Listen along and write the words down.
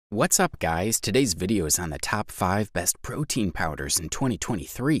What's up, guys? Today's video is on the top 5 best protein powders in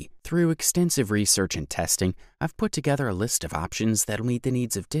 2023. Through extensive research and testing, I've put together a list of options that'll meet the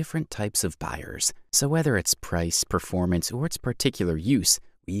needs of different types of buyers. So whether it's price, performance, or its particular use,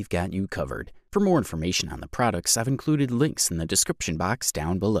 we've got you covered. For more information on the products, I've included links in the description box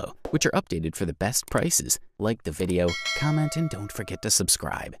down below, which are updated for the best prices. Like the video, comment, and don't forget to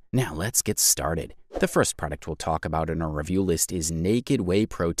subscribe. Now let's get started. The first product we'll talk about in our review list is Naked Whey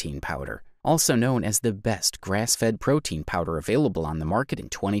Protein Powder, also known as the best grass-fed protein powder available on the market in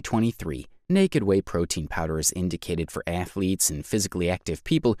 2023. Naked Whey Protein Powder is indicated for athletes and physically active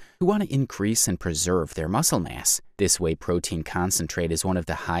people who want to increase and preserve their muscle mass. This whey protein concentrate is one of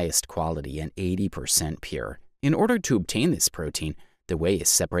the highest quality and 80% pure. In order to obtain this protein, the whey is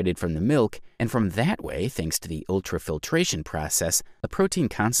separated from the milk, and from that whey, thanks to the ultrafiltration process, a protein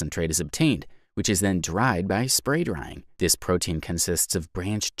concentrate is obtained, which is then dried by spray drying. This protein consists of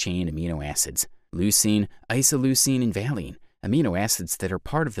branched-chain amino acids, leucine, isoleucine, and valine, amino acids that are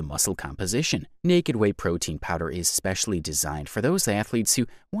part of the muscle composition. Naked Whey Protein Powder is specially designed for those athletes who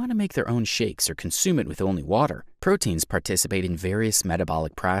want to make their own shakes or consume it with only water. Proteins participate in various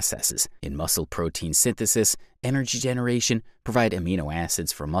metabolic processes, in muscle protein synthesis, energy generation, provide amino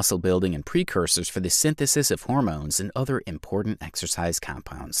acids for muscle building, and precursors for the synthesis of hormones and other important exercise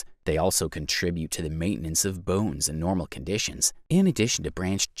compounds. They also contribute to the maintenance of bones in normal conditions. In addition to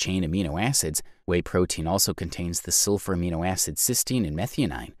branched-chain amino acids, whey protein also contains the sulfur amino acid cysteine and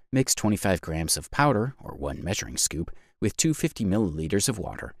methionine. Mix 25 grams of powder, or 1 measuring scoop, with 250 milliliters of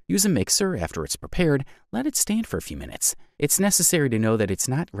water. Use a mixer after it's prepared. Let it stand for a few minutes. It's necessary to know that it's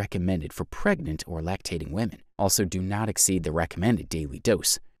not recommended for pregnant or lactating women. Also, do not exceed the recommended daily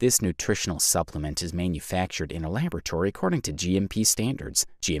dose. This nutritional supplement is manufactured in a laboratory according to GMP standards.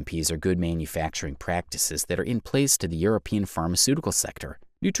 GMPs are good manufacturing practices that are in place to the European pharmaceutical sector.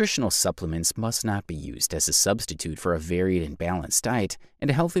 Nutritional supplements must not be used as a substitute for a varied and balanced diet and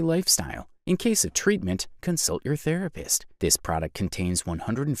a healthy lifestyle. In case of treatment, consult your therapist. This product contains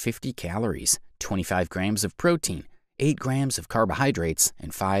 150 calories, 25 grams of protein, 8 grams of carbohydrates,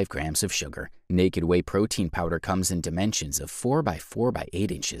 and 5 grams of sugar. Naked Whey Protein Powder comes in dimensions of 4 by 4 by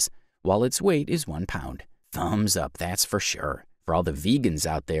 8 inches, while its weight is 1 pound. Thumbs up, that's for sure. For all the vegans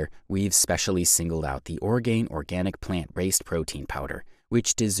out there, we've specially singled out the Orgain organic plant-based protein powder,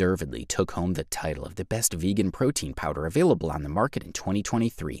 which deservedly took home the title of the best vegan protein powder available on the market in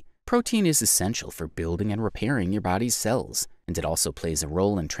 2023. Protein is essential for building and repairing your body's cells, and it also plays a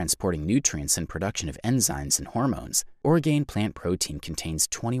role in transporting nutrients and production of enzymes and hormones. Orgain plant protein contains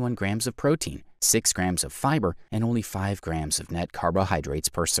 21 grams of protein, 6 grams of fiber, and only 5 grams of net carbohydrates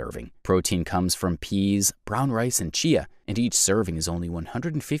per serving. Protein comes from peas, brown rice, and chia, and each serving is only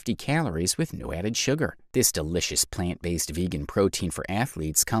 150 calories with no added sugar. This delicious plant-based vegan protein for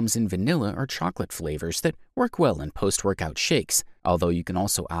athletes comes in vanilla or chocolate flavors that work well in post-workout shakes, although you can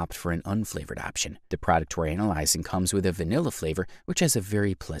also opt for an unflavored option. The product we're analyzing comes with a vanilla flavor, which has a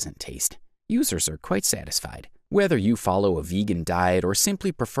very pleasant taste. Users are quite satisfied. Whether you follow a vegan diet or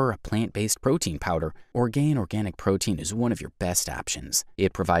simply prefer a plant-based protein powder, Orgain Organic Protein is one of your best options.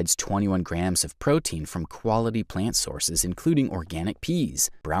 It provides 21 grams of protein from quality plant sources including organic peas,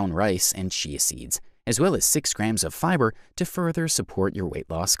 brown rice, and chia seeds, as well as 6 grams of fiber to further support your weight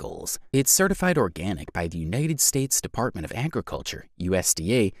loss goals. It's certified organic by the United States Department of Agriculture,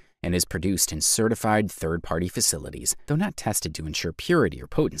 USDA, and is produced in certified third-party facilities, though not tested to ensure purity or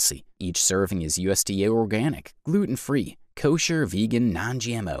potency. Each serving is USDA organic, gluten-free, kosher, vegan,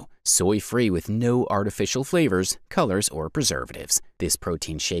 non-GMO, soy-free with no artificial flavors, colors, or preservatives. This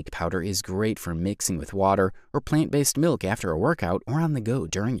protein shake powder is great for mixing with water or plant-based milk after a workout or on the go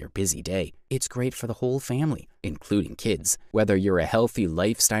during your busy day. It's great for the whole family, including kids. Whether you're a healthy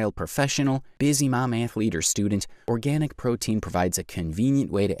lifestyle professional, busy mom, athlete, or student, organic protein provides a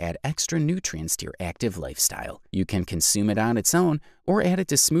convenient way to add extra nutrients to your active lifestyle. You can consume it on its own or add it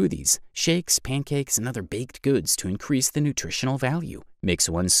to smoothies, shakes, pancakes, and other baked goods to increase the nutritional value. Mix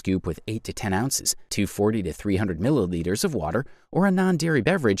 1 scoop with 8 to 10 ounces, 240 to 300 milliliters of water, or a non-dairy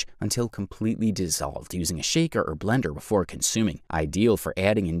beverage until completely dissolved using a shaker or blender before consuming. Ideal for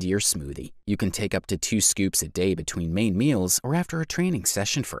adding into your smoothie. You can take up to 2 scoops a day between main meals or after a training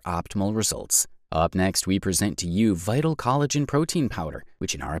session for optimal results. Up next, we present to you Vital Collagen Protein Powder,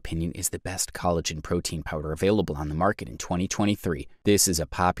 which in our opinion is the best collagen protein powder available on the market in 2023. This is a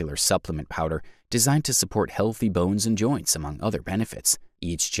popular supplement powder designed to support healthy bones and joints, among other benefits.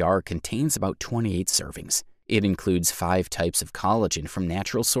 Each jar contains about 28 servings. It includes 5 types of collagen from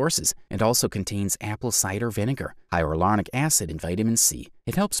natural sources and also contains apple cider vinegar, hyaluronic acid, and vitamin C.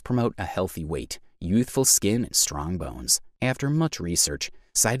 It helps promote a healthy weight, youthful skin, and strong bones. After much research,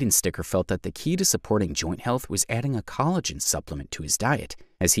 Sticker felt that the key to supporting joint health was adding a collagen supplement to his diet,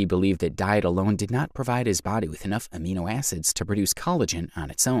 as he believed that diet alone did not provide his body with enough amino acids to produce collagen on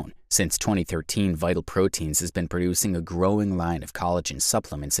its own. Since 2013, Vital Proteins has been producing a growing line of collagen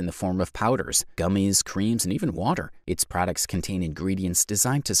supplements in the form of powders, gummies, creams, and even water. Its products contain ingredients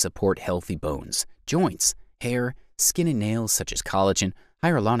designed to support healthy bones, joints, hair, skin, and nails such as collagen,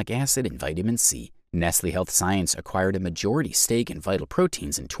 hyaluronic acid, and vitamin C. Nestle Health Science acquired a majority stake in Vital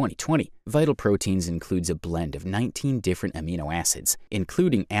Proteins in 2020. Vital Proteins includes a blend of 19 different amino acids,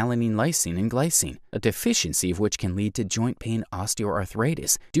 including alanine, lysine, and glycine, a deficiency of which can lead to joint pain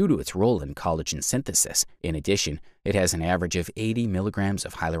osteoarthritis due to its role in collagen synthesis. In addition, it has an average of 80 milligrams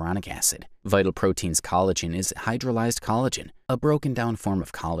of hyaluronic acid. Vital Proteins collagen is hydrolyzed collagen, a broken-down form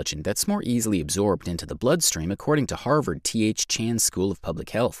of collagen that's more easily absorbed into the bloodstream according to Harvard T.H. Chan School of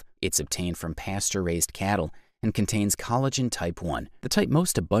Public Health. It's obtained from pasture-raised cattle and contains collagen type 1, the type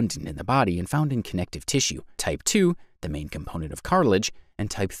most abundant in the body and found in connective tissue, type 2, the main component of cartilage,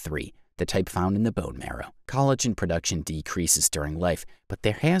 and type 3, the type found in the bone marrow. Collagen production decreases during life, but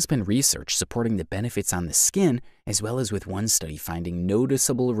there has been research supporting the benefits on the skin, as well as with one study finding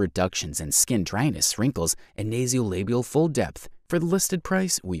noticeable reductions in skin dryness, wrinkles, and nasolabial fold depth. For the listed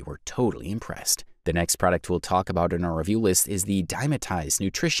price, we were totally impressed. The next product we'll talk about in our review list is the Dymatize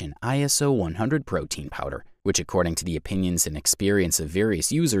Nutrition ISO 100 Protein Powder, which according to the opinions and experience of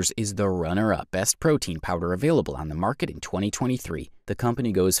various users is the runner-up best protein powder available on the market in 2023. The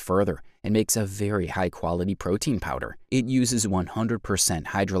company goes further and makes a very high-quality protein powder. It uses 100%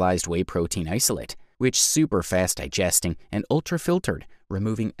 hydrolyzed whey protein isolate, which super fast digesting and ultra-filtered,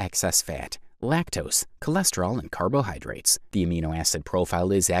 removing excess fat, lactose, cholesterol, and carbohydrates. The amino acid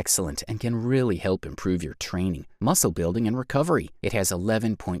profile is excellent and can really help improve your training, muscle building, and recovery. It has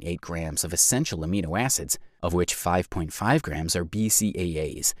 11.8 grams of essential amino acids, of which 5.5 grams are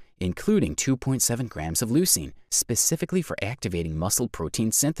BCAAs, including 2.7 grams of leucine, specifically for activating muscle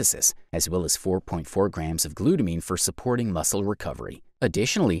protein synthesis, as well as 4.4 grams of glutamine for supporting muscle recovery.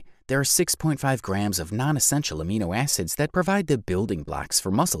 Additionally, there are 6.5 grams of non-essential amino acids that provide the building blocks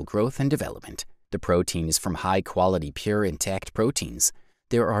for muscle growth and development. The protein is from high-quality, pure, intact proteins.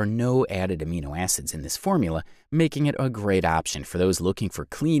 There are no added amino acids in this formula, making it a great option for those looking for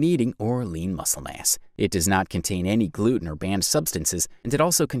clean eating or lean muscle mass. It does not contain any gluten or banned substances, and it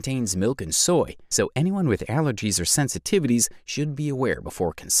also contains milk and soy, so anyone with allergies or sensitivities should be aware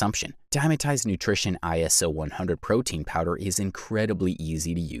before consumption. Dymatize Nutrition ISO 100 Protein Powder is incredibly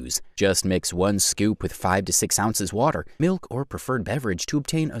easy to use. Just mix 1 scoop with 5 to 6 ounces water, milk, or preferred beverage to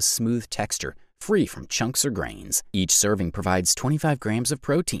obtain a smooth texture, free from chunks or grains. Each serving provides 25 grams of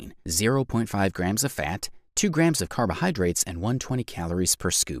protein, 0.5 grams of fat, 2 grams of carbohydrates, and 120 calories per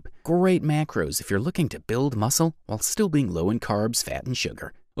scoop. Great macros if you're looking to build muscle while still being low in carbs, fat, and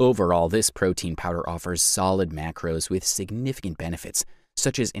sugar. Overall, this protein powder offers solid macros with significant benefits,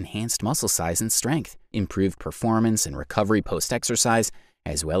 such as enhanced muscle size and strength, improved performance and recovery post-exercise,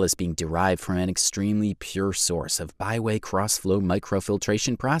 as well as being derived from an extremely pure source of bi-way cross-flow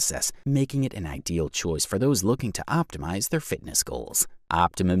microfiltration process, making it an ideal choice for those looking to optimize their fitness goals.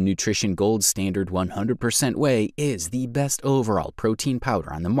 Optimum Nutrition Gold Standard 100% Whey is the best overall protein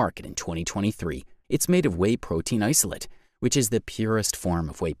powder on the market in 2023. It's made of whey protein isolate, which is the purest form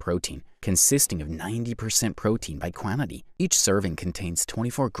of whey protein, consisting of 90% protein by quantity. Each serving contains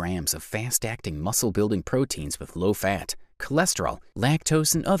 24 grams of fast-acting muscle-building proteins with low fat, cholesterol,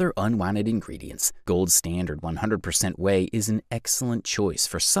 lactose, and other unwanted ingredients. Gold Standard 100% Whey is an excellent choice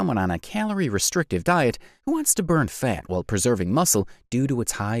for someone on a calorie-restrictive diet who wants to burn fat while preserving muscle due to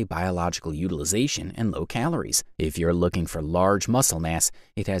its high biological utilization and low calories. If you're looking for large muscle mass,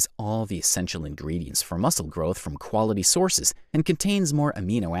 it has all the essential ingredients for muscle growth from quality sources and contains more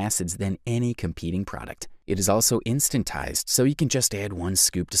amino acids than any competing product. It is also instantized, so you can just add 1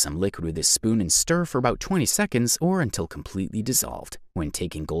 scoop to some liquid with a spoon and stir for about 20 seconds or until completely dissolved. When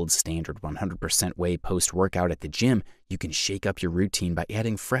taking Gold Standard 100% Whey post-workout at the gym, you can shake up your routine by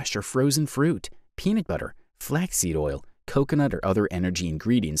adding fresh or frozen fruit, peanut butter, flaxseed oil, coconut, or other energy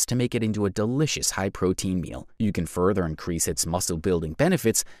ingredients to make it into a delicious high-protein meal. You can further increase its muscle-building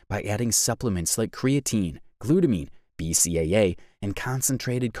benefits by adding supplements like creatine, glutamine, BCAA, and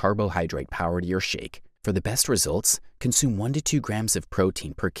concentrated carbohydrate power to your shake. For the best results, consume 1 to 2 grams of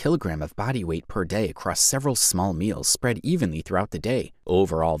protein per kilogram of body weight per day across several small meals spread evenly throughout the day.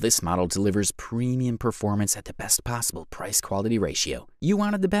 Overall, this model delivers premium performance at the best possible price-quality ratio. You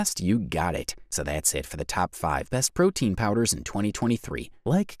wanted the best, you got it. So that's it for the top 5 best protein powders in 2023.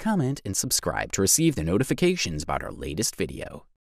 Like, comment, and subscribe to receive the notifications about our latest video.